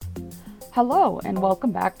Hello, and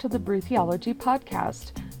welcome back to the Brew Theology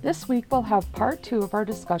podcast. This week we'll have part 2 of our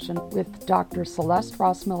discussion with Dr. Celeste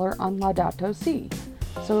Rossmiller on Laudato Si.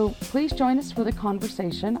 So please join us for the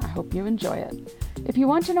conversation. I hope you enjoy it. If you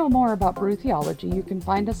want to know more about Brew Theology, you can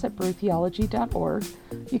find us at brewtheology.org.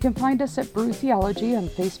 You can find us at Brew Theology on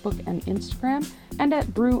Facebook and Instagram, and at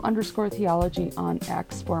brew_theology on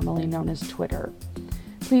X, formerly known as Twitter.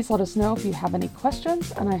 Please let us know if you have any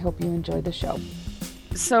questions, and I hope you enjoy the show.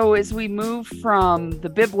 So as we move from the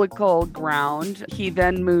biblical ground, he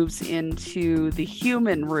then moves into the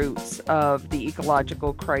human roots of the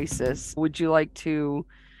ecological crisis. Would you like to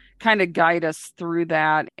kind of guide us through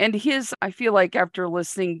that? And I feel like after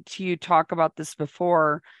listening to you talk about this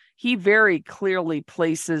before, he very clearly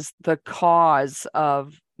places the cause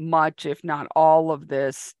of much, if not all of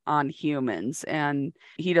this, on humans. And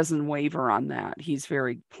he doesn't waver on that. He's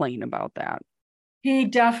very plain about that. He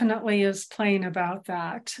definitely is plain about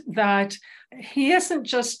that he isn't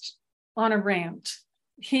just on a rant.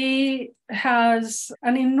 He has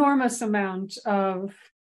an enormous amount of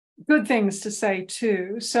good things to say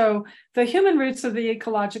too. So the human roots of the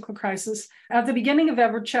ecological crisis, at the beginning of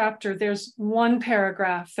every chapter, there's one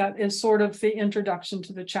paragraph that is sort of the introduction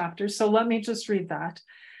to the chapter. So let me just read that.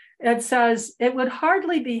 It says, "It would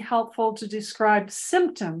hardly be helpful to describe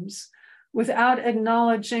symptoms without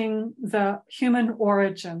acknowledging the human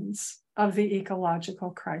origins of the ecological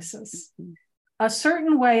crisis. A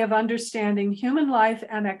certain way of understanding human life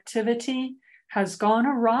and activity has gone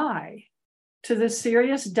awry to the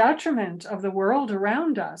serious detriment of the world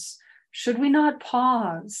around us. Should we not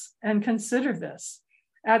pause and consider this?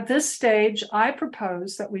 At this stage, I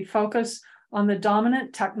propose that we focus on the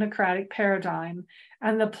dominant technocratic paradigm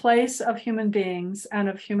and the place of human beings and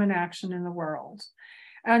of human action in the world."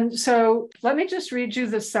 And so let me just read you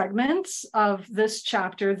the segments of this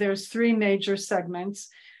chapter. There's 3 major segments: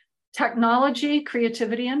 technology,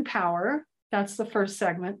 creativity, and power. That's the first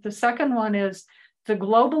segment. The second one is the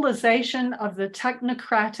globalization of the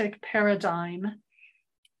technocratic paradigm.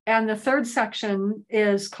 And the third section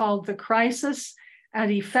is called the crisis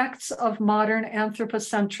and effects of modern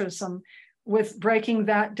anthropocentrism, with breaking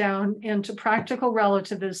that down into practical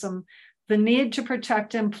relativism, the need to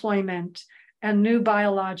protect employment, and new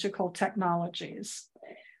biological technologies.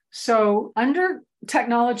 So under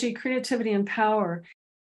technology, creativity, and power,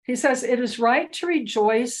 he says it is right to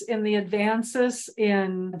rejoice in the advances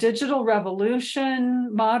in digital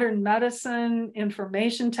revolution, modern medicine,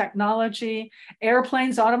 information technology,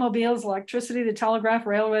 airplanes, automobiles, electricity, the telegraph,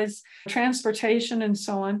 railways, transportation, and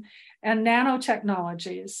so on, and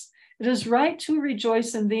nanotechnologies. It is right to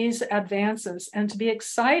rejoice in these advances and to be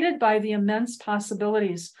excited by the immense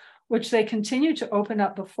possibilities which they continue to open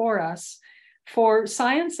up before us, for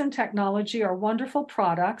science and technology are wonderful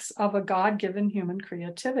products of a God-given human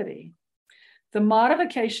creativity. The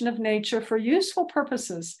modification of nature for useful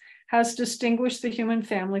purposes has distinguished the human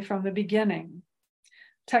family from the beginning.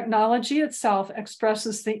 Technology itself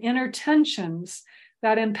expresses the inner tensions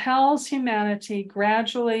that impels humanity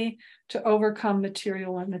gradually to overcome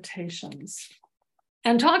material limitations,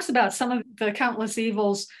 and talks about some of the countless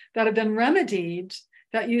evils that have been remedied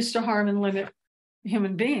that used to harm and limit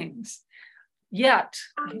human beings. Yet,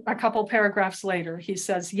 a couple paragraphs later, he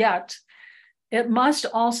says, yet, it must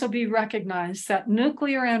also be recognized that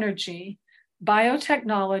nuclear energy,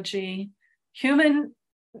 biotechnology, human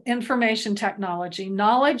information technology,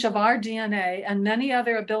 knowledge of our DNA, and many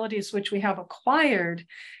other abilities which we have acquired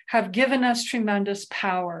have given us tremendous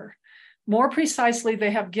power. More precisely,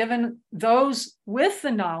 they have given those with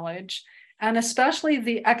the knowledge, and especially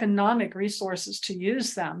the economic resources to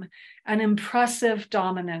use them, an impressive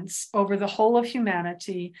dominance over the whole of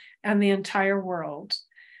humanity and the entire world.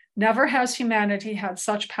 Never has humanity had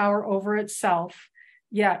such power over itself,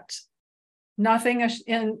 yet nothing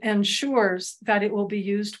ensures that it will be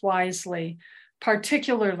used wisely,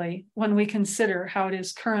 particularly when we consider how it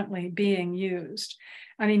is currently being used.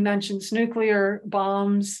 And he mentions nuclear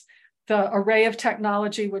bombs, the array of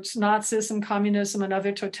technology which Nazism, communism, and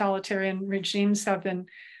other totalitarian regimes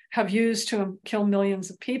have used to kill millions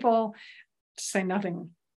of people, to say nothing.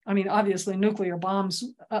 I mean, obviously, nuclear bombs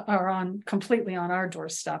are completely on our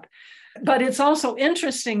doorstep. But it's also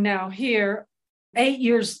interesting now here, 8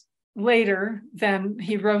 years later than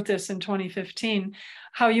he wrote this in 2015,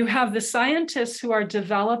 how you have the scientists who are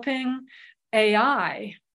developing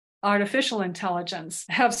AI, artificial intelligence,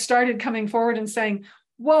 have started coming forward and saying,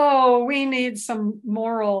 whoa, we need some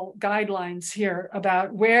moral guidelines here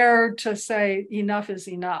about where to say enough is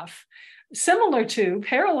enough.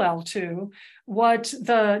 Parallel to what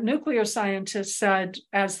the nuclear scientists said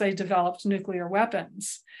as they developed nuclear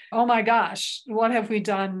weapons. oh my gosh, what have we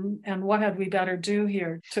done and what had we better do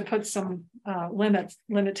here to put some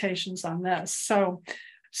limitations on this?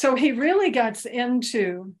 So he really gets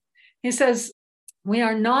into, he says, we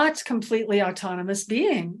are not completely autonomous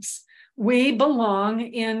beings. We belong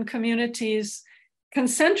in communities,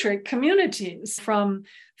 concentric communities, from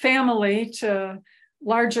family to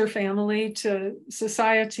larger family to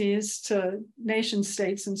societies to nation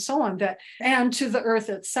states and so on, and to the earth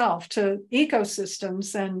itself, to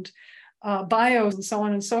ecosystems and bios and so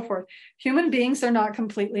on and so forth. Human beings are not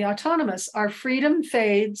completely autonomous. Our freedom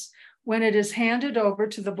fades when it is handed over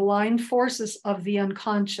to the blind forces of the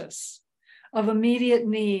unconscious, of immediate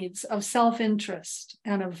needs, of self-interest,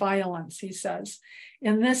 and of violence, he says.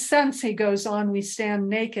 In this sense, he goes on, we stand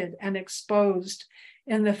naked and exposed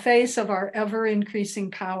in the face of our ever-increasing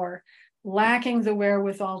power, lacking the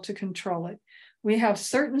wherewithal to control it. We have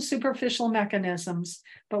certain superficial mechanisms,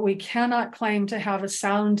 but we cannot claim to have a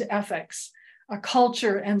sound ethics, a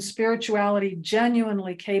culture and spirituality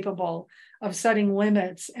genuinely capable of setting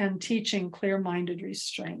limits and teaching clear-minded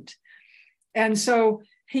restraint. And so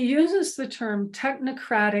he uses the term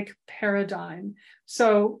technocratic paradigm.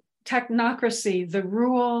 So technocracy, the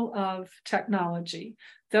rule of technology.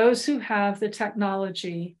 Those who have the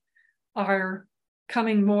technology are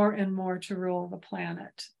coming more and more to rule the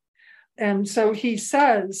planet. And so he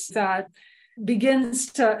says that,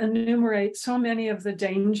 begins to enumerate so many of the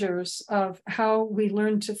dangers of how we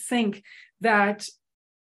learn to think, that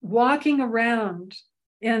walking around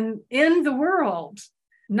in the world,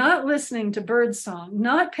 not listening to birdsong,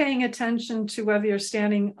 not paying attention to whether you're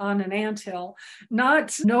standing on an anthill,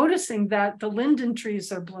 not noticing that the linden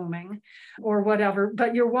trees are blooming or whatever,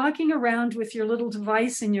 but you're walking around with your little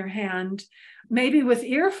device in your hand, maybe with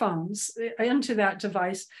earphones into that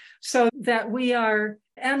device, so that we're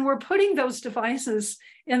putting those devices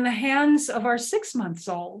in the hands of our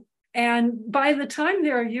 6-month-old. And by the time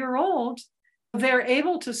they're a year old, they're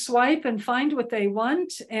able to swipe and find what they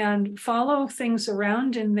want and follow things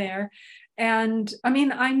around in there. And I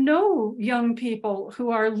mean, I know young people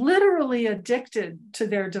who are literally addicted to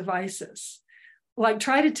their devices. Like,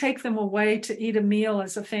 try to take them away to eat a meal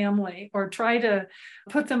as a family, or try to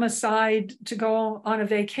put them aside to go on a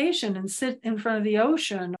vacation and sit in front of the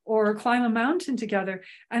ocean or climb a mountain together.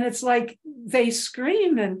 And it's like they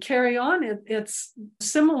scream and carry on. It's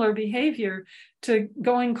similar behavior to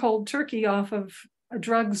going cold turkey off of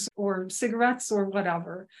drugs or cigarettes or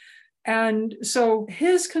whatever. And so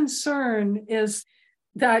his concern is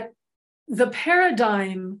that the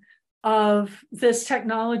paradigm of this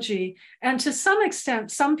technology, and to some extent,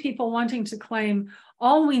 some people wanting to claim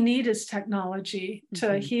all we need is technology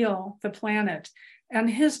to heal the planet. And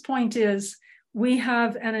his point is, we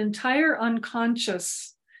have an entire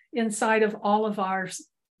unconscious inside of all of our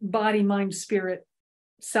body, mind, spirit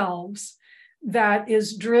selves that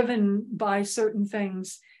is driven by certain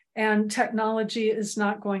things, and technology is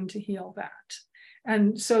not going to heal that.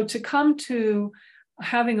 And so to come to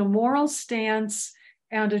having a moral stance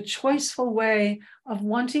and a choiceful way of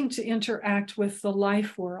wanting to interact with the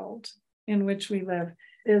life world in which we live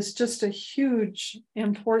is just a huge,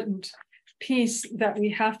 important piece that we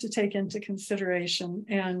have to take into consideration.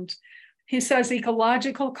 And he says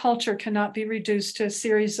ecological culture cannot be reduced to a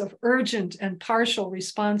series of urgent and partial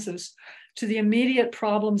responses to the immediate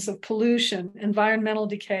problems of pollution, environmental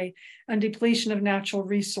decay, and depletion of natural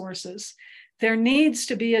resources. There needs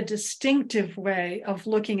to be a distinctive way of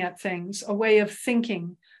looking at things, a way of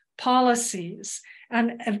thinking, policies,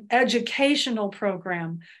 an educational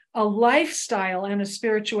program, a lifestyle, and a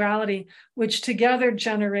spirituality which together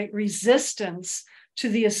generate resistance to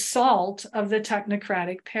the assault of the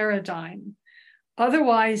technocratic paradigm.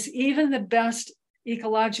 Otherwise, even the best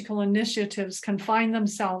ecological initiatives can find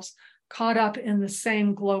themselves caught up in the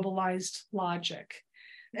same globalized logic.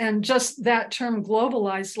 And just that term,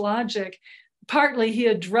 globalized logic, partly he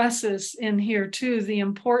addresses in here too the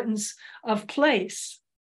importance of place,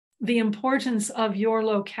 the importance of your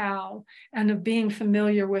locale, and of being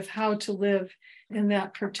familiar with how to live in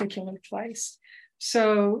that particular place.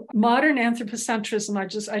 So modern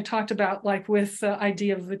anthropocentrism, I talked about, like with the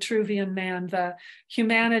idea of Vitruvian man, the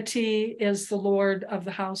humanity is the lord of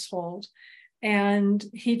the household. And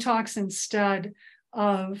he talks instead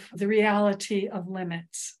of the reality of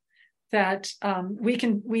limits, that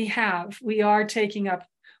we are taking up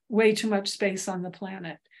way too much space on the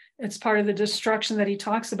planet. It's part of the destruction that he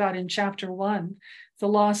talks about in chapter 1, the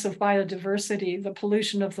loss of biodiversity, the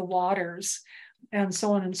pollution of the waters, and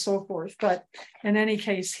so on and so forth. But in any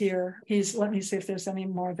case here, let me see if there's any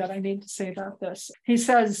more that I need to say about this. He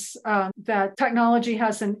says that technology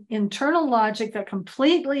has an internal logic that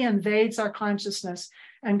completely invades our consciousness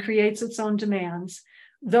and creates its own demands.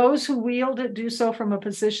 Those who wield it do so from a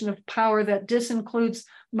position of power that disincludes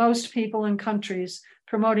most people and countries,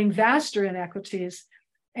 promoting vaster inequities,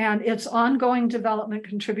 and its ongoing development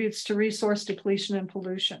contributes to resource depletion and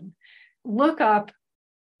pollution. Look up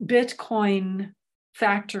Bitcoin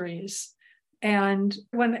factories, and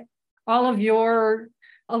when all of your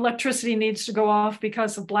electricity needs to go off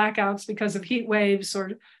because of blackouts, because of heat waves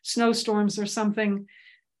or snowstorms or something,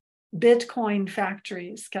 Bitcoin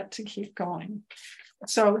factories get to keep going.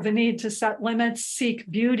 So the need to set limits, seek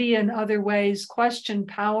beauty in other ways, question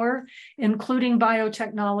power, including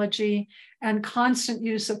biotechnology, and constant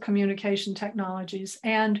use of communication technologies,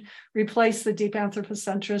 and replace the deep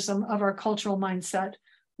anthropocentrism of our cultural mindset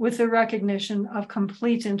with the recognition of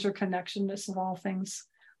complete interconnectedness of all things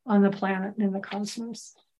on the planet and in the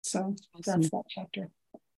cosmos. So that's that chapter.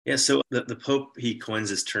 Yeah, so the Pope, he coins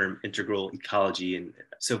this term integral ecology. And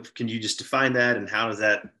so can you just define that, and how does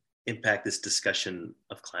that impact this discussion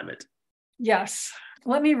of climate? Yes.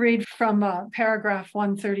 Let me read from paragraph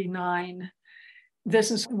 139. This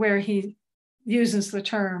is where he uses the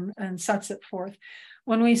term and sets it forth.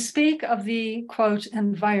 When we speak of the, quote,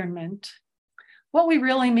 environment, what we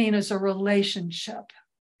really mean is a relationship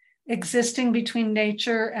existing between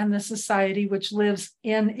nature and the society which lives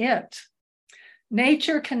in it.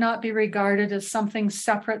 Nature cannot be regarded as something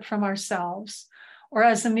separate from ourselves or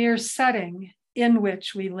as a mere setting in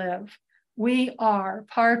which we live. We are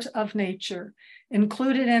part of nature,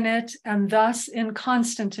 included in it, and thus in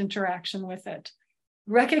constant interaction with it.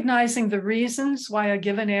 Recognizing the reasons why a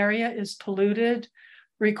given area is polluted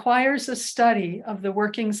requires a study of the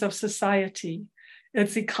workings of society,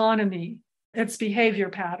 its economy, its behavior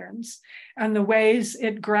patterns, and the ways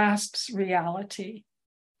it grasps reality.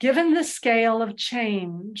 Given the scale of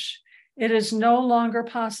change, it is no longer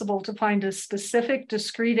possible to find a specific,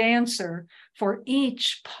 discrete answer for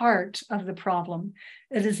each part of the problem.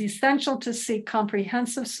 It is essential to seek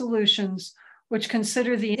comprehensive solutions which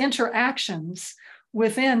consider the interactions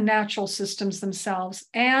within natural systems themselves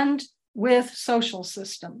and with social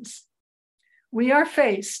systems. We are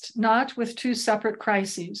faced not with two separate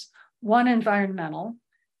crises, one environmental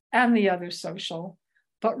and the other social,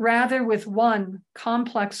 but rather with one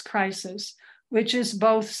complex crisis, which is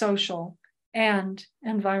both social and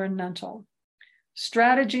environmental.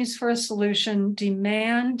 Strategies for a solution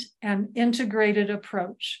demand an integrated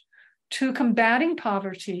approach to combating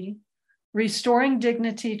poverty, restoring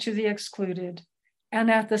dignity to the excluded, and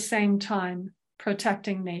at the same time,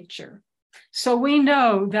 protecting nature. So we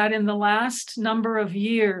know that in the last number of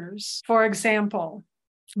years, for example,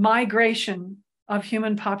 migration of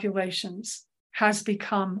human populations has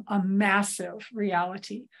become a massive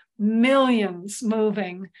reality. Millions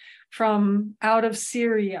moving from out of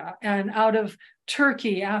Syria and out of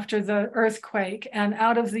Turkey after the earthquake and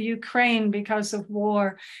out of the Ukraine because of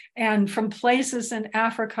war, and from places in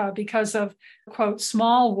Africa because of, quote,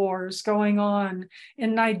 small wars going on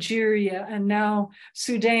in Nigeria and now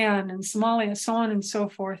Sudan and Somalia, so on and so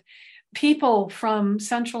forth. People from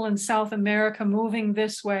Central and South America moving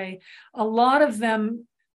this way, a lot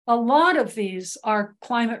of these are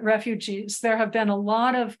climate refugees. There have been a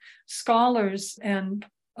lot of scholars and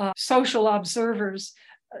social observers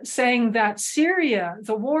saying that Syria,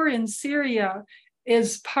 the war in Syria,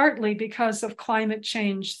 is partly because of climate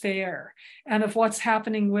change there and of what's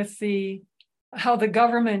happening with how the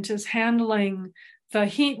government is handling the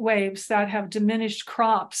heat waves that have diminished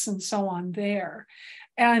crops and so on there.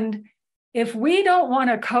 And if we don't want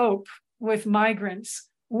to cope with migrants,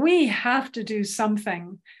 we have to do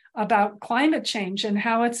something about climate change and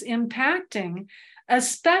how it's impacting,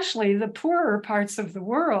 especially the poorer parts of the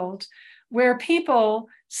world, where people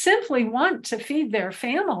simply want to feed their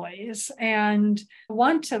families and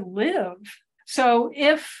want to live. So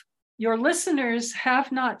if your listeners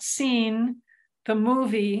have not seen the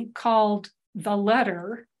movie called The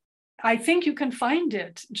Letter, I think you can find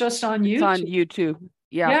it just on YouTube. It's on YouTube.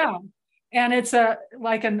 Yeah. And it's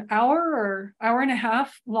like an hour or hour and a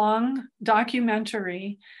half long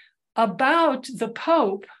documentary about the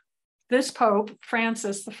Pope, this Pope,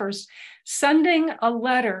 Francis I, sending a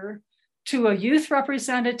letter to a youth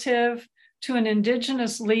representative, to an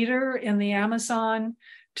indigenous leader in the Amazon,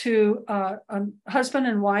 to a husband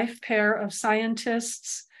and wife pair of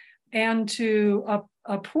scientists, and to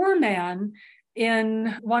a poor man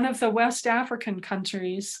in one of the West African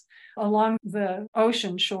countries along the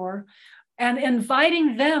ocean shore, and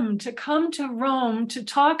inviting them to come to Rome to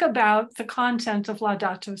talk about the content of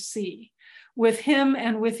Laudato Si with him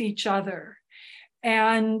and with each other.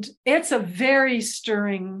 And it's a very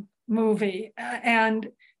stirring movie. And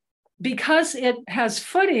because it has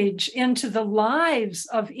footage into the lives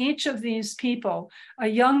of each of these people, a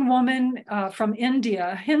young woman from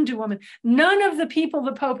India, a Hindu woman, none of the people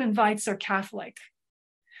the Pope invites are Catholic.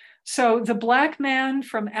 So the Black man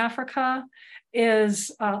from Africa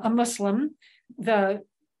is a Muslim. The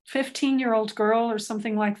 15-year-old girl or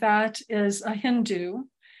something like that is a Hindu.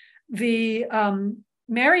 The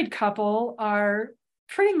married couple are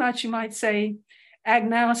pretty much, you might say,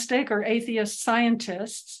 agnostic or atheist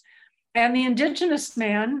scientists. And the indigenous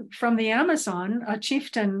man from the Amazon, a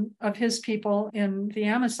chieftain of his people in the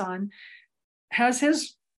Amazon, has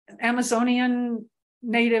his Amazonian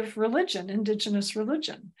native religion, indigenous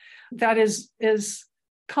religion, that is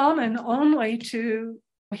common only to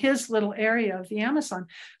his little area of the Amazon.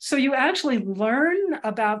 So you actually learn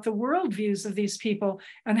about the worldviews of these people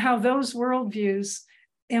and how those worldviews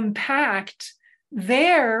impact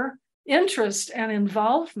their interest and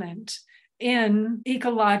involvement in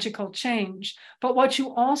ecological change. But what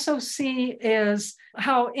you also see is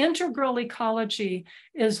how integral ecology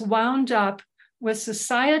is wound up with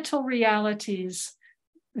societal realities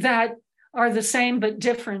that are the same but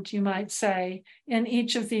different, you might say, in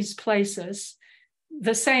each of these places.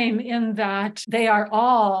 The same in that they are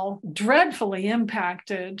all dreadfully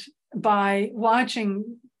impacted by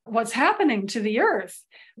watching what's happening to the earth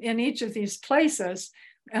in each of these places,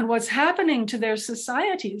 and what's happening to their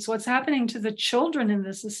societies, what's happening to the children in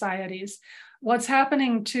the societies, what's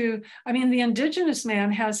happening to, the indigenous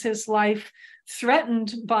man has his life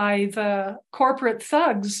threatened by the corporate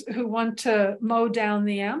thugs who want to mow down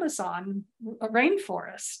the Amazon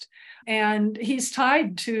rainforest. And he's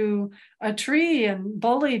tied to a tree and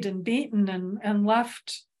bullied and beaten and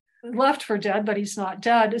left for dead, but he's not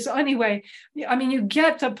dead. So anyway, you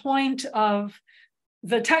get the point of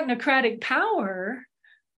the technocratic power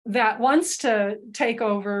that wants to take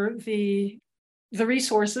over the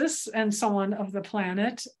resources and so on of the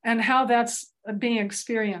planet, and how that's being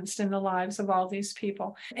experienced in the lives of all these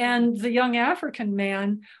people. And the young African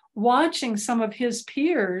man watching some of his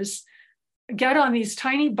peers get on these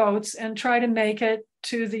tiny boats and try to make it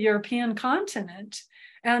to the European continent,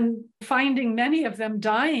 and finding many of them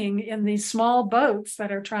dying in these small boats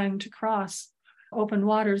that are trying to cross open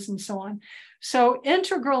waters and so on. So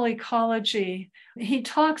integral ecology, he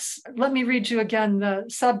talks, let me read you again the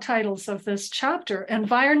subtitles of this chapter: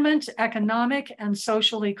 environment, economic, and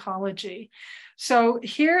social ecology. So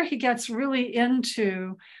here he gets really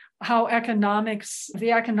into how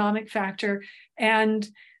the economic factor, and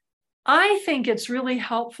I think it's really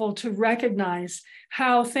helpful to recognize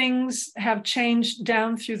how things have changed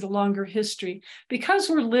down through the longer history. Because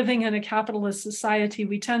we're living in a capitalist society,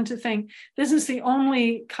 we tend to think this is the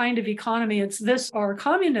only kind of economy, it's this or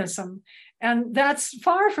communism. And that's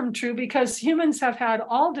far from true, because humans have had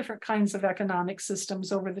all different kinds of economic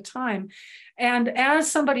systems over the time. And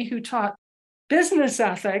as somebody who taught business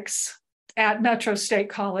ethics at Metro State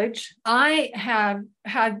College, I have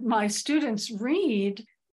had my students read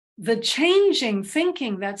the changing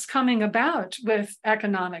thinking that's coming about with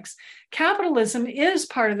economics. Capitalism is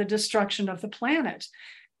part of the destruction of the planet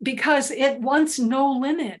because it wants no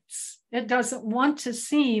limits. It doesn't want to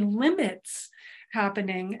see limits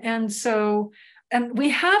happening. And we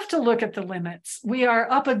have to look at the limits. We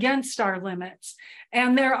are up against our limits.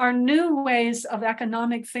 And there are new ways of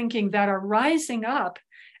economic thinking that are rising up.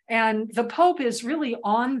 And the Pope is really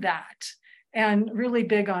on that, and really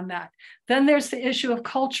big on that. Then there's the issue of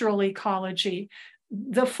cultural ecology.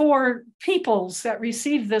 The four peoples that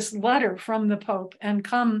receive this letter from the Pope and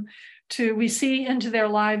we see into their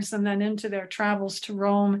lives and then into their travels to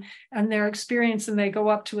Rome and their experience, and they go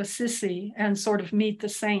up to Assisi and sort of meet the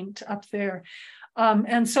saint up there.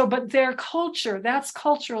 But their culture, that's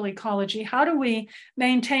cultural ecology. How do we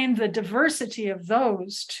maintain the diversity of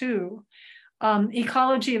those too?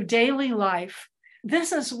 Ecology of daily life.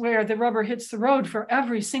 This is where the rubber hits the road for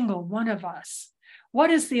every single one of us.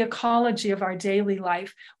 What is the ecology of our daily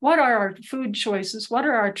life? What are our food choices? What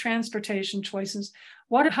are our transportation choices?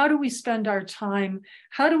 How do we spend our time?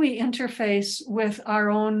 How do we interface with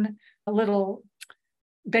our own little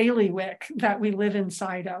bailiwick that we live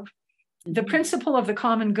inside of? The principle of the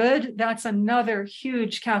common good, that's another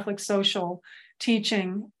huge Catholic social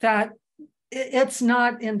teaching, that it's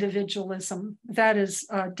not individualism. That is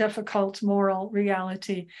a difficult moral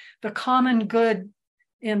reality. The common good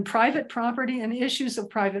in private property, in issues of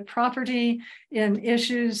private property, in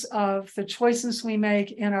issues of the choices we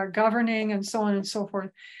make in our governing, and so on and so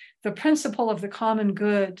forth. The principle of the common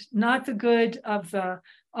good, not the good of the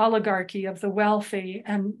oligarchy, of the wealthy,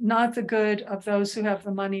 and not the good of those who have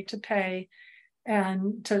the money to pay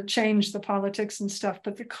and to change the politics and stuff,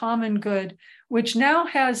 but the common good, which now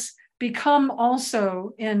has become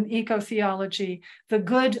also in eco-theology the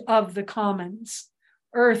good of the commons,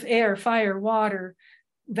 earth, air, fire, water,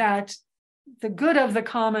 that the good of the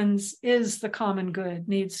commons is the common good,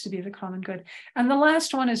 needs to be the common good. And the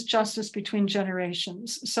last one is justice between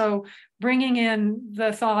generations. So bringing in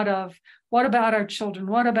the thought of, what about our children?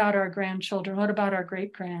 What about our grandchildren? What about our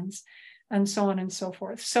great-grands? And so on and so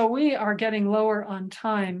forth. So we are getting lower on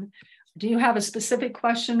time. Do you have a specific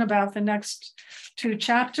question about the next two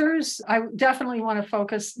chapters? I definitely want to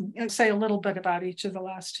focus and say a little bit about each of the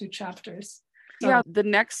last two chapters. So, yeah, the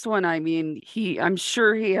next one, I mean, I'm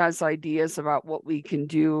sure he has ideas about what we can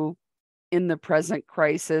do in the present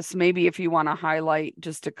crisis. Maybe if you want to highlight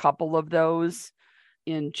just a couple of those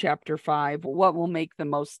in chapter 5, what will make the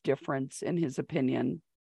most difference in his opinion?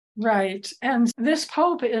 right. And this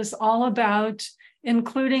Pope is all about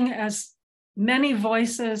including as many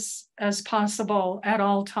voices as possible at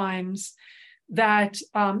all times, that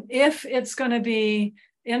if it's going to be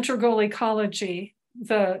integral ecology,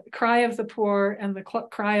 the cry of the poor and the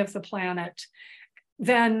cry of the planet,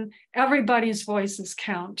 then everybody's voices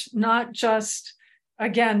count, not just,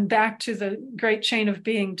 again, back to the great chain of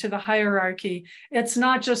being, to the hierarchy. It's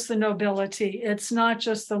not just the nobility. It's not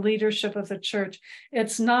just the leadership of the church.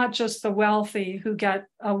 It's not just the wealthy who get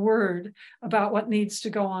a word about what needs to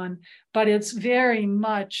go on, but it's very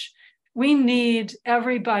much, we need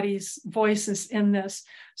everybody's voices in this.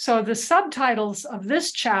 So the subtitles of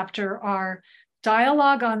this chapter are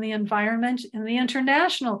Dialogue on the Environment in the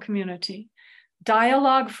International Community,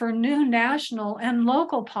 Dialogue for New National and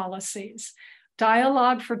Local Policies,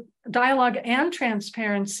 Dialogue and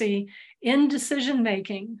Transparency in Decision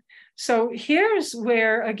Making. So here's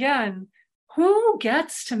where, again, who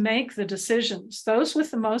gets to make the decisions? Those with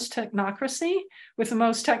the most technocracy, with the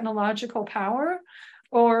most technological power?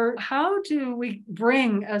 Or how do we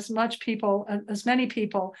bring as many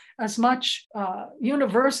people, as much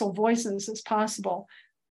universal voices as possible?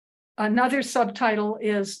 Another subtitle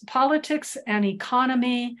is Politics and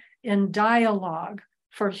Economy in Dialogue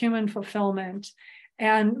for Human Fulfillment,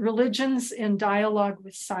 and Religions in Dialogue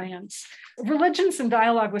with Science. Religions in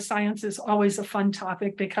Dialogue with Science is always a fun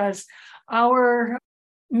topic because our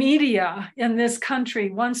media in this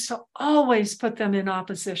country wants to always put them in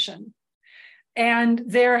opposition. And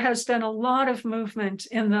there has been a lot of movement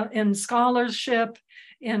in scholarship,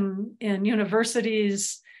 in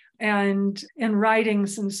universities, and in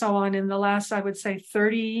writings and so on in the last, I would say,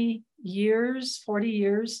 30 years, 40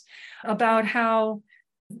 years, about how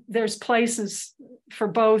there's places for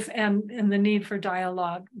both and the need for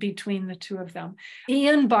dialogue between the two of them.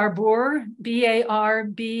 Ian Barbour, Barbour,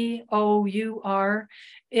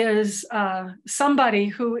 is somebody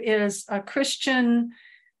who is a Christian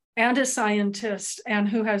and a scientist, and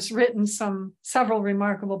who has written several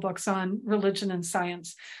remarkable books on religion and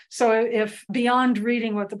science. So if beyond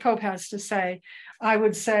reading what the Pope has to say, I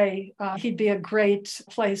would say he'd be a great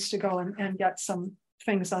place to go and get some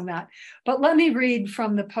things on that. But let me read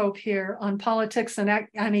from the Pope here on politics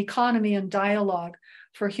and economy and dialogue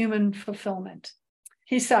for human fulfillment.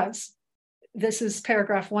 He says, this is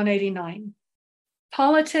paragraph 189,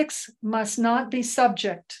 politics must not be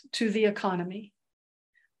subject to the economy,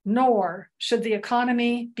 nor should the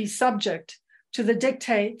economy be subject to the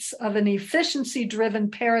dictates of an efficiency-driven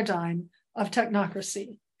paradigm of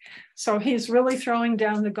technocracy. So he's really throwing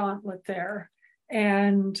down the gauntlet there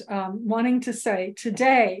and wanting to say,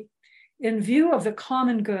 today, in view of the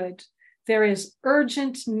common good, there is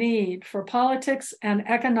urgent need for politics and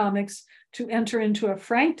economics to enter into a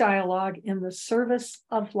frank dialogue in the service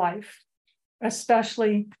of life,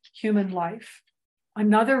 especially human life.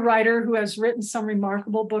 Another writer who has written some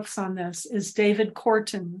remarkable books on this is David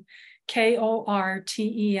Korten,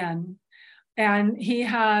 Korten. And he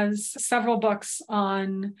has several books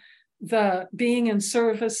on the being in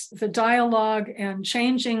service, the dialogue, and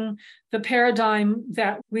changing the paradigm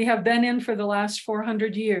that we have been in for the last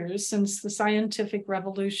 400 years since the scientific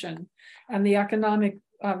revolution and the economic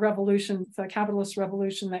revolution, the capitalist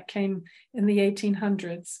revolution that came in the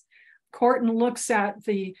 1800s. Korten looks at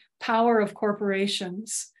the power of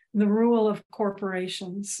corporations, the rule of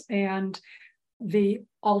corporations, and the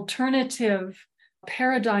alternative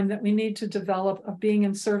paradigm that we need to develop of being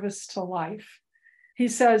in service to life. He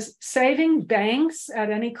says, saving banks at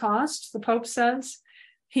any cost, the Pope says.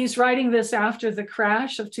 He's writing this after the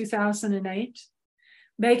crash of 2008.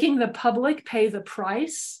 Making the public pay the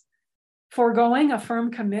price, foregoing a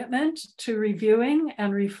firm commitment to reviewing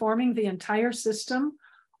and reforming the entire system,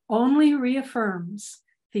 only reaffirms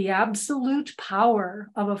the absolute power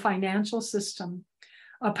of a financial system,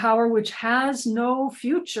 a power which has no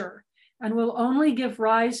future and will only give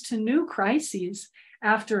rise to new crises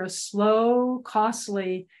after a slow,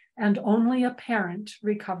 costly, and only apparent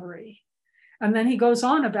recovery. And then he goes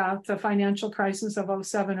on about the financial crisis of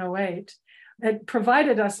 07-08. It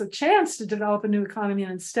provided us a chance to develop a new economy,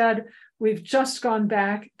 and instead we've just gone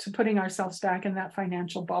back to putting ourselves back in that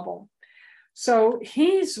financial bubble. So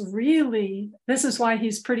this is why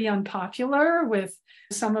he's pretty unpopular with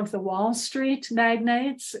some of the Wall Street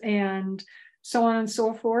magnates and so on and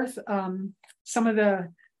so forth. Some of the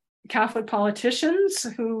Catholic politicians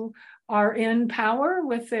who are in power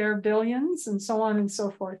with their billions and so on and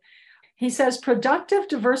so forth. He says, productive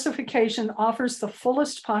diversification offers the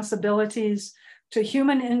fullest possibilities to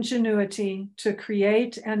human ingenuity to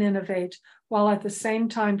create and innovate, while at the same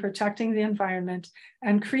time protecting the environment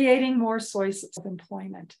and creating more sources of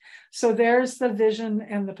employment. So there's the vision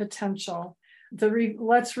and the potential.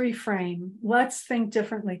 Let's reframe. Let's think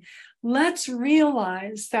differently. Let's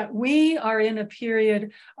realize that we are in a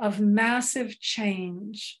period of massive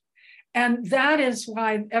change. And that is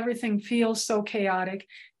why everything feels so chaotic.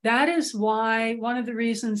 That is why, one of the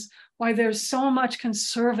reasons why there's so much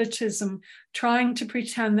conservatism trying to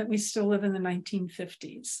pretend that we still live in the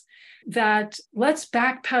 1950s. That let's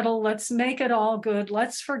backpedal, let's make it all good.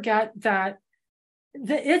 Let's forget that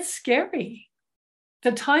it's scary.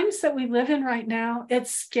 The times that we live in right now, it's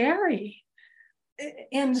scary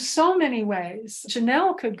in so many ways.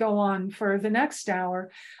 Janelle could go on for the next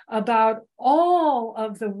hour about all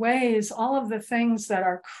of the ways, all of the things that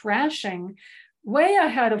are crashing way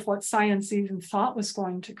ahead of what science even thought was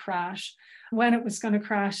going to crash, when it was going to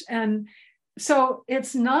crash. And so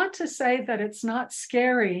it's not to say that it's not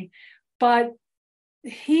scary, but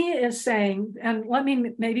he is saying, and let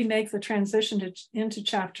me maybe make the transition into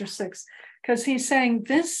chapter 6, because he's saying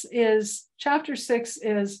chapter 6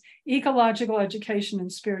 is ecological education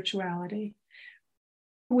and spirituality.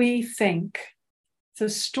 We think the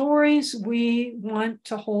stories we want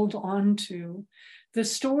to hold on to, the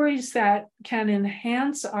stories that can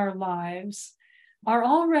enhance our lives, are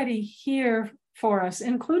already here for us,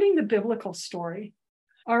 including the biblical story,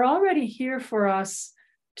 are already here for us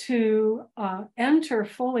to enter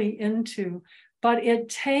fully into, but it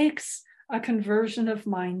takes a conversion of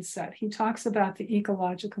mindset. He talks about the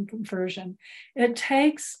ecological conversion. It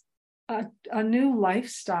takes a new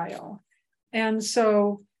lifestyle. And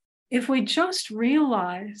so if we just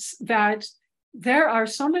realize that there are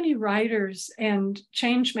so many writers and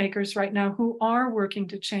change makers right now who are working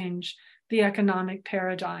to change the economic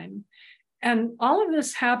paradigm. And all of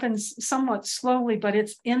this happens somewhat slowly, but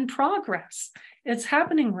it's in progress. It's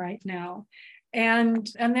happening right now. And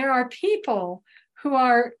there are people who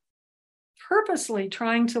are purposely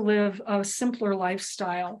trying to live a simpler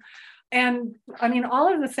lifestyle. And I mean,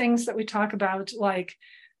 all of the things that we talk about, like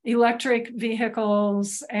electric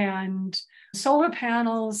vehicles and solar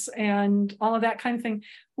panels and all of that kind of thing,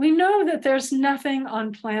 we know that there's nothing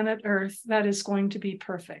on planet Earth that is going to be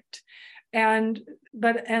perfect. And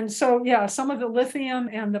so some of the lithium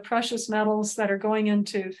and the precious metals that are going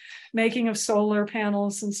into making of solar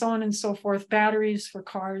panels and so on and so forth, batteries for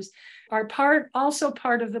cars, are also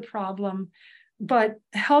part of the problem, but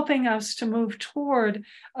helping us to move toward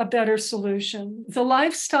a better solution. The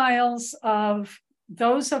lifestyles of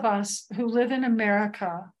those of us who live in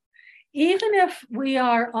America, even if we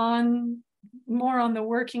are more on the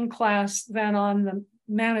working class than on the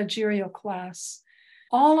managerial class,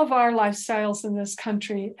 all of our lifestyles in this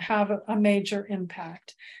country have a major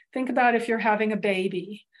impact. Think about if you're having a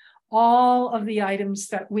baby, all of the items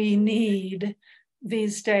that we need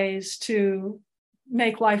these days to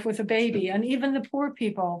make life with a baby. And even the poor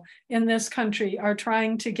people in this country are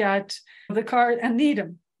trying to get the car and need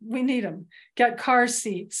them. We need them. Get car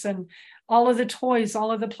seats and all of the toys,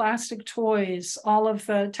 all of the plastic toys, all of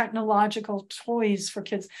the technological toys for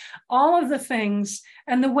kids, all of the things,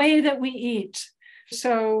 and the way that we eat.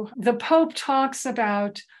 So the Pope talks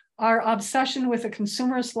about our obsession with a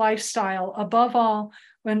consumerist lifestyle, above all,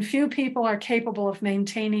 when few people are capable of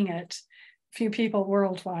maintaining it, few people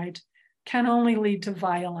worldwide, can only lead to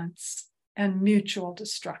violence and mutual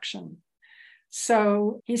destruction.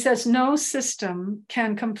 So he says, no system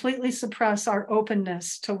can completely suppress our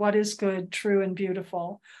openness to what is good, true, and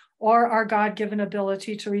beautiful, or our God-given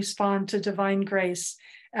ability to respond to divine grace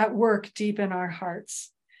at work deep in our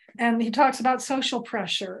hearts. And he talks about social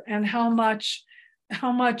pressure and how much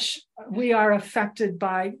we are affected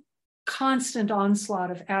by constant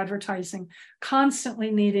onslaught of advertising,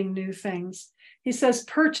 constantly needing new things. He says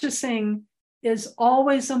purchasing is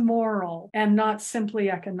always a moral and not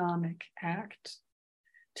simply economic act.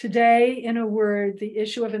 Today, in a word, the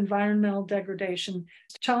issue of environmental degradation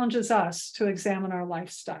challenges us to examine our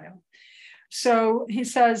lifestyle. So he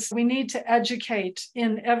says we need to educate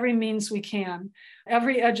in every means we can,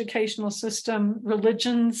 every educational system,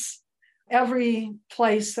 religions, every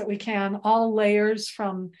place that we can, all layers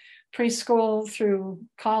from preschool through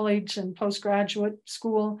college and postgraduate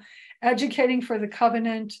school, educating for the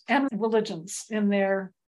covenant, and religions in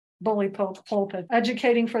their bully pulpit,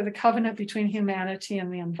 educating for the covenant between humanity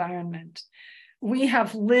and the environment. We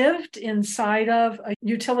have lived inside of a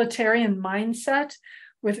utilitarian mindset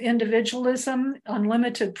with individualism,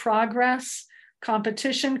 unlimited progress,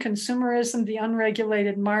 competition, consumerism, the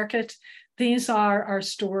unregulated market. These are our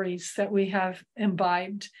stories that we have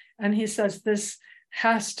imbibed. And he says this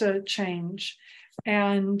has to change,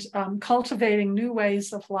 and cultivating new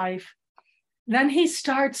ways of life. Then he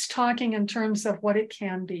starts talking in terms of what it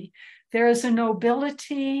can be. There is a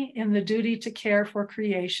nobility in the duty to care for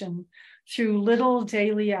creation through little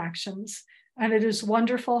daily actions. And it is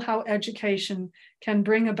wonderful how education can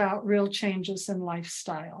bring about real changes in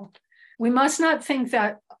lifestyle. We must not think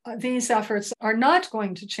that these efforts are not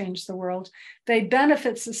going to change the world. They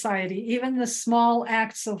benefit society, even the small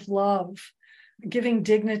acts of love, giving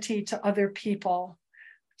dignity to other people.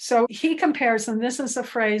 So he compares, and this is a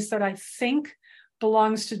phrase that I think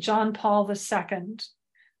belongs to John Paul II,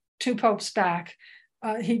 2 popes back,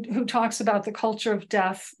 who talks about the culture of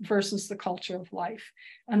death versus the culture of life.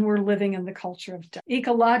 And we're living in the culture of death.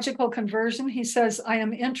 Ecological conversion, he says, I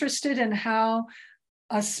am interested in how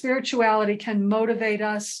a spirituality can motivate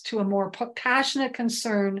us to a more passionate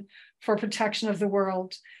concern for protection of the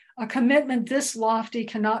world. A commitment this lofty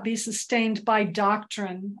cannot be sustained by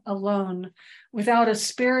doctrine alone, without a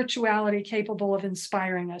spirituality capable of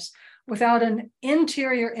inspiring us, without an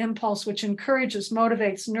interior impulse which encourages,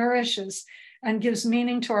 motivates, nourishes, and gives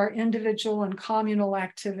meaning to our individual and communal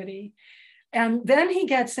activity. And then he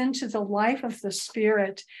gets into the life of the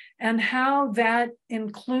Spirit and how that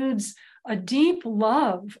includes a deep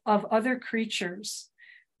love of other creatures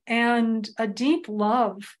and a deep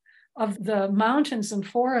love of the mountains and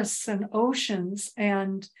forests and oceans,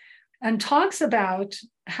 and talks about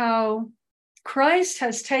how Christ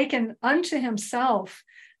has taken unto himself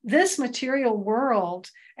this material world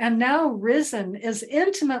and now risen, is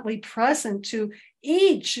intimately present to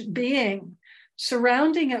each being,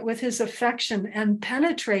 surrounding it with his affection and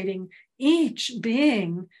penetrating each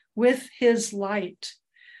being with his light.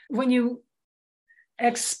 When you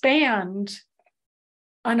expand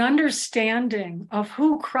an understanding of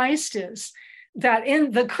who Christ is, that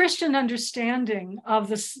in the Christian understanding of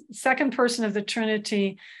the second person of the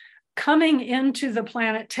Trinity coming into the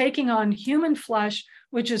planet, taking on human flesh,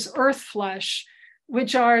 which is earth flesh,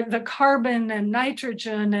 which are the carbon and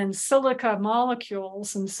nitrogen and silica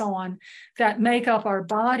molecules and so on that make up our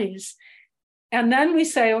bodies. And then we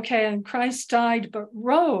say, okay, and Christ died but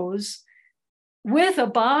rose with a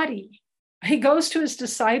body. He goes to his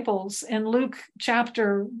disciples in Luke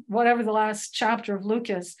chapter, whatever the last chapter of Luke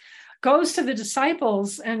is, goes to the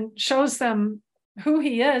disciples and shows them who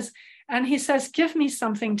he is. And he says, give me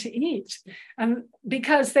something to eat. And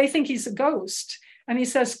because they think he's a ghost. And he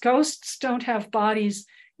says, ghosts don't have bodies.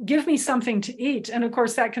 Give me something to eat. And of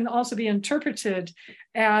course, that can also be interpreted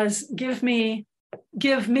as give me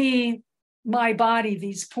my body,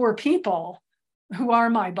 these poor people who are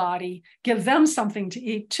my body, give them something to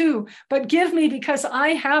eat too. But give me, because I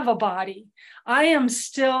have a body. I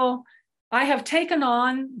have taken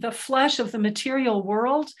on the flesh of the material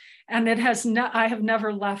world, and I have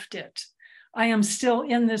never left it. I am still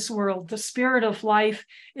in this world. The spirit of life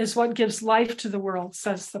is what gives life to the world,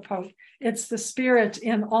 says the Pope. It's the spirit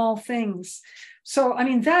in all things. So, I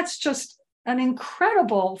mean, that's just an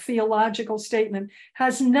incredible theological statement.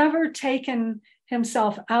 Has never taken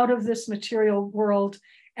himself out of this material world,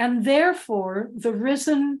 and therefore the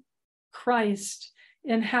risen Christ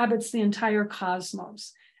inhabits the entire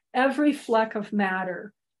cosmos. Every fleck of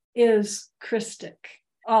matter is Christic.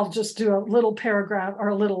 I'll just do a little paragraph or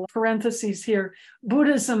a little parentheses here.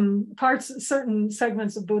 Buddhism, certain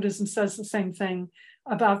segments of Buddhism says the same thing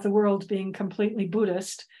about the world being completely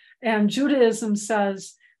Buddhist. And Judaism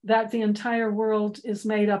says that the entire world is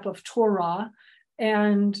made up of Torah.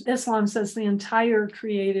 And Islam says the entire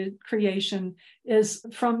creation is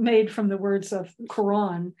made from the words of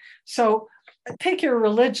Quran. So pick your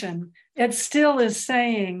religion. It still is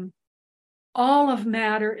saying all of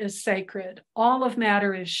matter is sacred. All of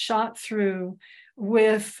matter is shot through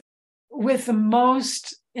with the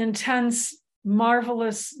most intense,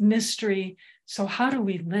 marvelous mystery. So how do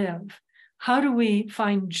we live? How do we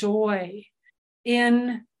find joy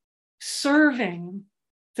in serving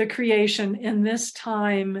the creation in this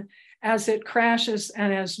time as it crashes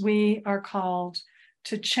and as we are called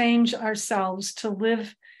to change ourselves, to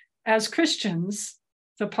live as Christians,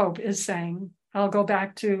 the Pope is saying, I'll go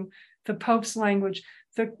back to the Pope's language,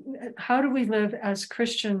 how do we live as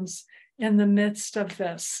Christians in the midst of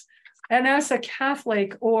this? And as a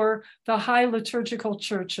Catholic or the high liturgical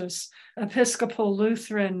churches, Episcopal,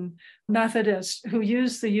 Lutheran, Methodist, who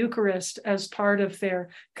use the Eucharist as part of their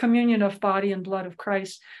communion of body and blood of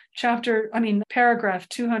Christ, paragraph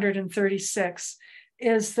 236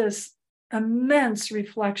 is this immense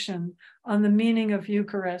reflection on the meaning of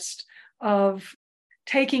Eucharist, of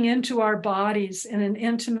taking into our bodies in an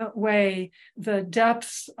intimate way the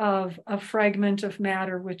depths of a fragment of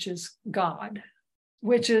matter, which is God,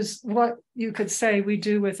 which is what you could say we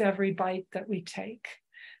do with every bite that we take.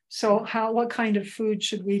 So what kind of food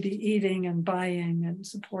should we be eating and buying and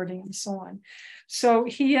supporting and so on? So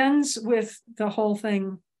he ends with the whole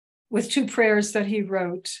thing with two prayers that he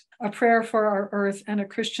wrote, a prayer for our earth and a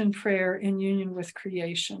Christian prayer in union with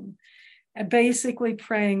creation. And basically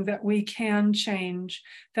praying that we can change,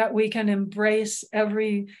 that we can embrace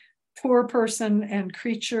every poor person and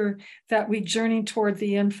creature, that we journey toward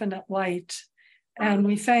the infinite light. And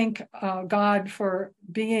we thank God for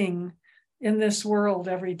being in this world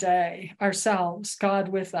every day, ourselves, God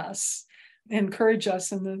with us, encourage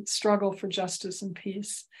us in the struggle for justice and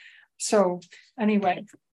peace. So anyway,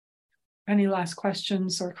 any last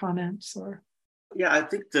questions or comments? Yeah, I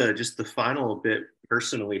think just the final bit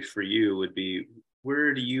personally for you would be,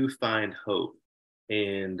 where do you find hope?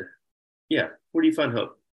 And yeah, where do you find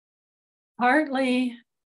hope? Partly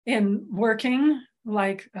in working,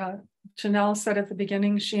 like Janelle said at the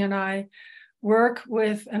beginning, she and I work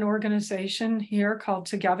with an organization here called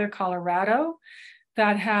Together Colorado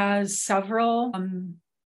that has several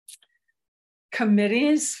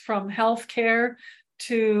committees, from healthcare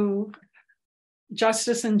to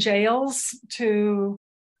justice and jails to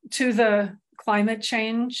the climate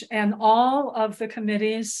change, and all of the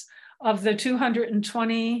committees of the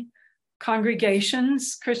 220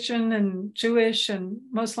 congregations, Christian and Jewish and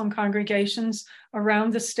Muslim congregations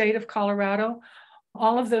around the state of Colorado.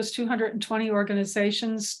 All of those 220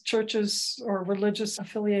 organizations, churches or religious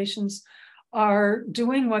affiliations, are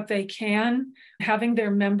doing what they can, having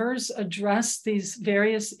their members address these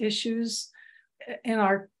various issues in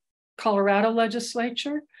our Colorado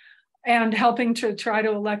legislature, and helping to try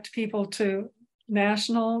to elect people to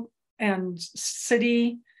national and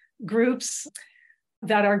city groups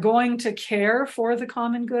that are going to care for the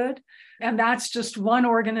common good. And that's just one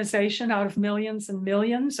organization out of millions and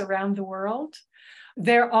millions around the world.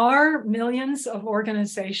 There are millions of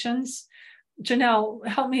organizations. Janelle,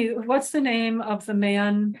 help me. What's the name of the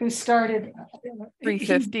man who started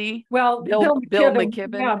 350? Bill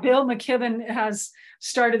McKibben. Yeah, Bill McKibben has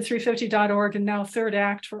started 350.org and now Third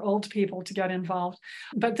Act for old people to get involved.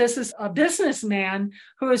 But this is a businessman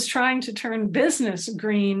who is trying to turn business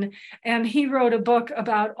green. And he wrote a book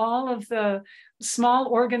about all of the small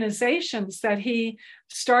organizations that he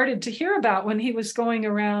started to hear about when he was going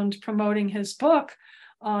around promoting his book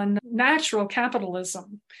on natural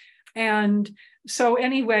capitalism. And so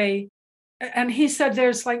anyway, and he said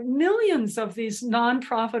there's like millions of these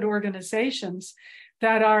nonprofit organizations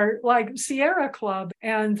that are like Sierra Club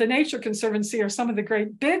and the Nature Conservancy are some of the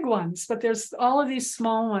great big ones, but there's all of these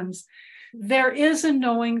small ones. There is a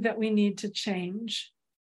knowing that we need to change.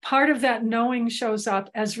 Part of that knowing shows up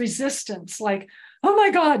as resistance, like, oh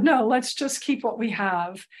my God, no, let's just keep what we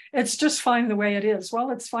have. It's just fine the way it is.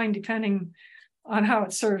 Well, it's fine depending on how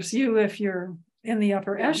it serves you if you're in the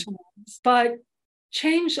upper echelons. But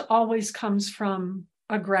change always comes from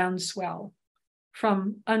a groundswell,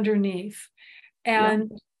 from underneath.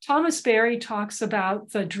 And Thomas Berry talks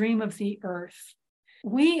about the dream of the earth.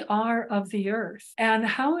 We are of the earth. And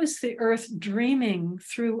how is the earth dreaming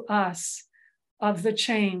through us of the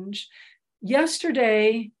change?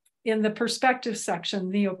 Yesterday, in the perspective section,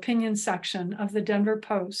 the opinion section of the Denver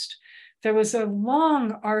Post, there was a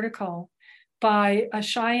long article by a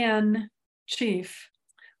Cheyenne chief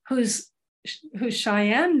whose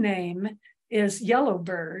Cheyenne name is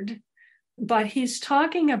Yellowbird, but he's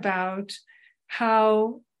talking about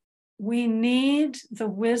how we need the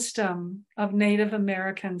wisdom of Native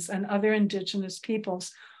Americans and other indigenous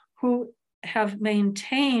peoples who have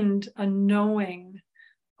maintained a knowing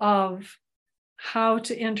of how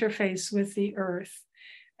to interface with the earth.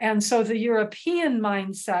 And so the European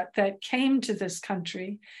mindset that came to this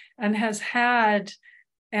country and has had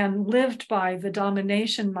and lived by the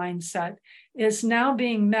domination mindset is now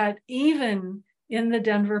being met even in the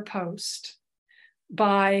Denver Post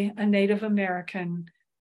by a Native American,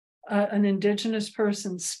 an indigenous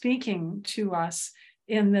person speaking to us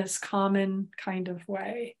in this common kind of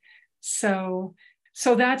way. So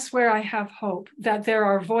So that's where I have hope, that there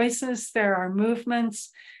are voices, there are movements,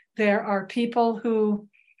 there are people who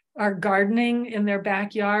are gardening in their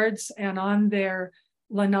backyards and on their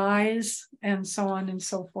lanais and so on and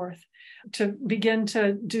so forth, to begin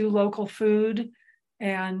to do local food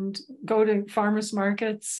and go to farmers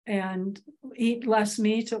markets and eat less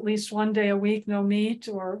meat, at least one day a week, no meat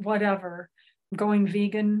or whatever, going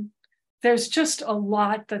vegan. There's just a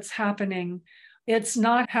lot that's happening. It's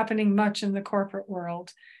not happening much in the corporate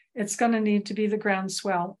world. It's going to need to be the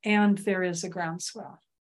groundswell, and there is a groundswell.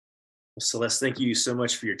 Well, Celeste, thank you so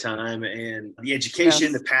much for your time and the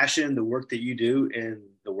education, the passion, the work that you do in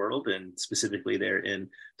the world, and specifically there in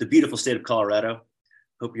the beautiful state of Colorado.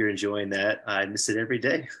 Hope you're enjoying that. I miss it every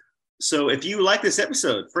day. So if you like this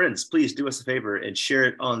episode, friends, please do us a favor and share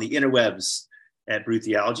it on the interwebs at Brew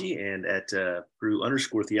Theology and at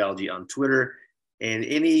Brew_Theology on Twitter, and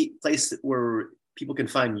any place where people can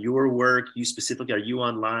find your work. You specifically, are you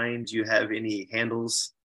online? Do you have any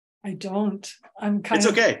handles? I don't. I'm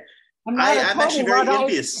okay. I'm actually very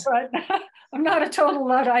envious. But I'm not a total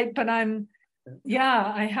Luddite, but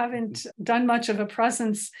I haven't done much of a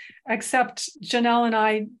presence, except Janelle and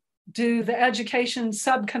I do the education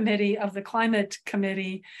subcommittee of the climate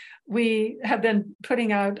committee. We have been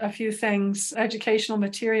putting out a few things, educational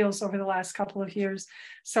materials over the last couple of years.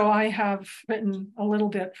 So I have written a little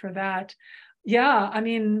bit for that. Yeah, I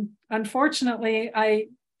mean, unfortunately,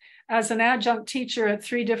 as an adjunct teacher at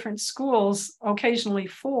 3 different schools, occasionally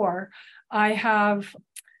 4, I have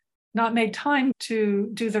not made time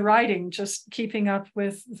to do the writing, just keeping up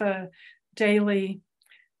with the daily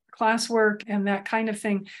classwork and that kind of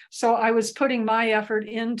thing. So I was putting my effort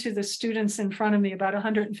into the students in front of me, about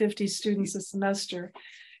 150 students a semester,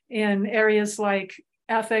 in areas like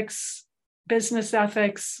ethics, business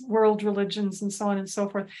ethics, world religions, and so on and so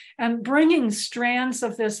forth, and bringing strands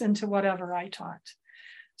of this into whatever I taught.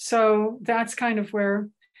 So that's kind of where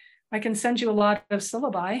I can send you a lot of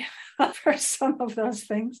syllabi for some of those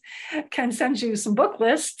things, can send you some book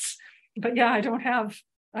lists, but yeah, I don't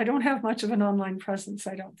have much of an online presence,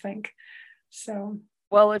 I don't think. So,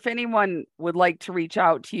 well, if anyone would like to reach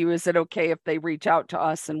out to you, is it okay if they reach out to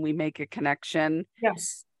us and we make a connection?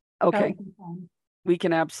 Yes. Okay. We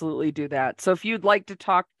can absolutely do that. So if you'd like to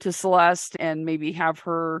talk to Celeste and maybe have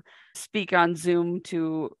her speak on Zoom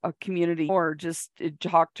to a community, or just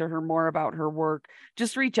talk to her more about her work,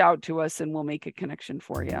 just reach out to us and we'll make a connection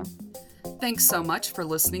for you. Thanks so much for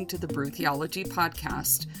listening to the Brew Theology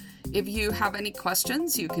podcast. If you have any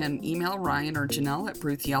questions, you can email Ryan or Janelle at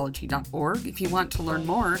brewtheology.org. If you want to learn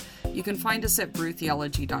more, you can find us at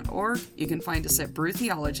brewtheology.org. You can find us at Brew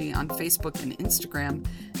Theology on Facebook and Instagram,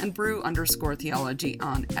 and Brew_Theology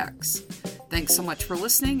on X. Thanks so much for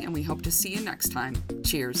listening, and we hope to see you next time.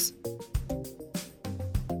 Cheers.